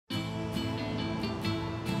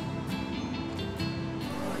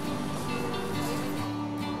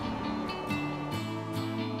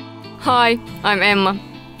Hi, I'm Emma.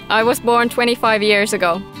 I was born 25 years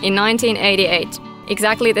ago, in 1988,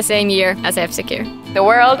 exactly the same year as F-Secure. The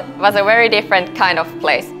world was a very different kind of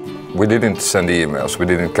place. We didn't send emails, we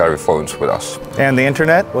didn't carry phones with us. And the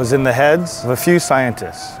internet was in the heads of a few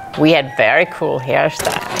scientists. We had very cool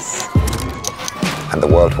hairstyles. And the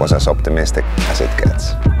world was as optimistic as it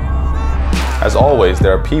gets. As always,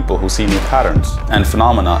 there are people who see new patterns and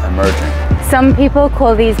phenomena emerging. Some people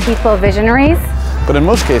call these people visionaries. But in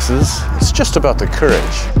most cases, it's just about the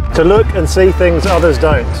courage. To look and see things others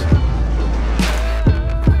don't.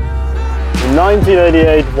 In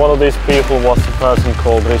 1988, one of these people was a person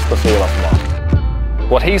called Risto Siilasmaa.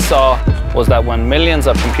 What he saw was that when millions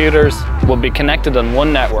of computers would be connected on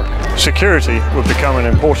one network, security would become an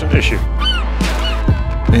important issue.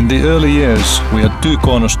 In the early years, we had two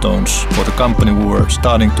cornerstones for the company we were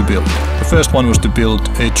starting to build. The first one was to build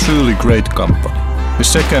a truly great company. The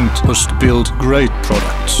second was to build great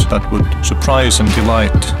products that would surprise and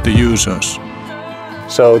delight the users.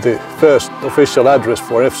 So the first official address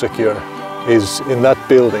for F-Secure is in that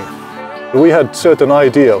building. We had certain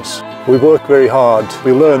ideals. We work very hard,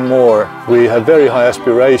 we learn more, we have very high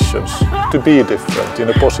aspirations to be different in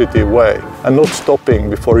a positive way and not stopping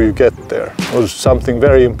before you get there. It was something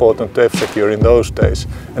very important to F-Secure in those days,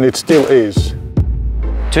 and it still is.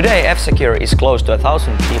 Today, F-Secure is close to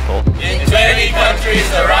 1,000 people. In 20 countries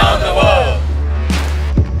around the world.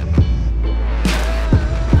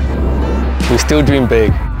 we still dream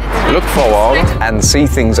big. Look forward and see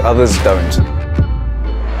things others don't.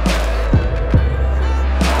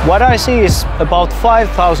 What I see is about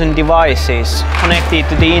 5,000 devices connected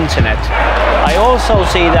to the internet. I also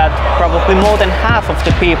see that probably more than half of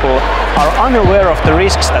the people are unaware of the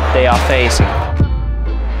risks that they are facing.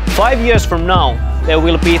 5 years from now, there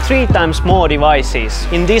will be 3 times more devices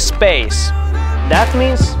in this space. That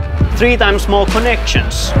means 3 times more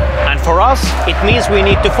connections. And for us, it means we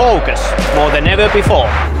need to focus more than ever before.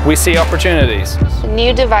 We see opportunities.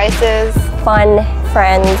 New devices. Fun,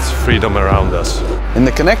 friends. Freedom around us. In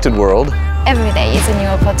the connected world, every day is a new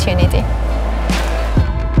opportunity.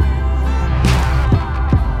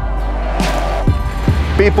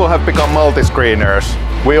 People have become multi-screeners.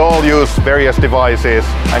 We all use various devices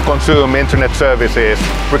and consume internet services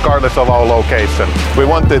regardless of our location. We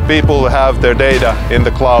want that people have their data in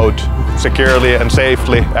the cloud securely and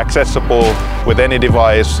safely accessible with any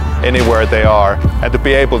device, anywhere they are, and to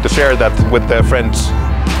be able to share that with their friends.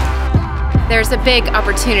 There's a big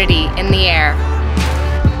opportunity in the air.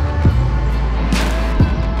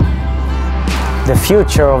 The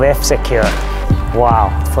future of F-Secure.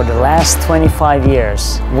 Wow, for the last 25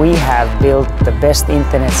 years, we have built the best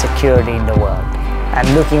internet security in the world.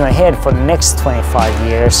 And looking ahead for the next 25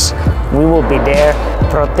 years, we will be there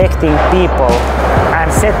protecting people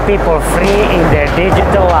and set people free in their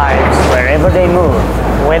digital lives, wherever they move,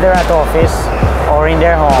 whether at office or in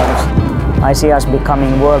their homes. I see us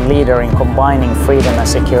becoming world leader in combining freedom and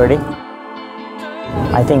security.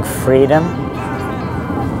 I think freedom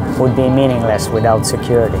would be meaningless without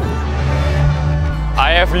security.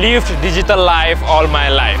 I have lived digital life all my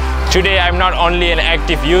life. Today I'm not only an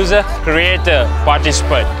active user, creator,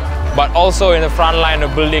 participant, but also in the front line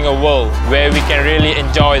of building a world where we can really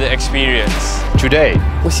enjoy the experience. Today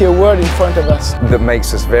we see a world in front of us that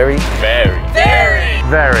makes us very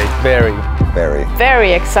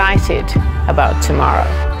excited about tomorrow.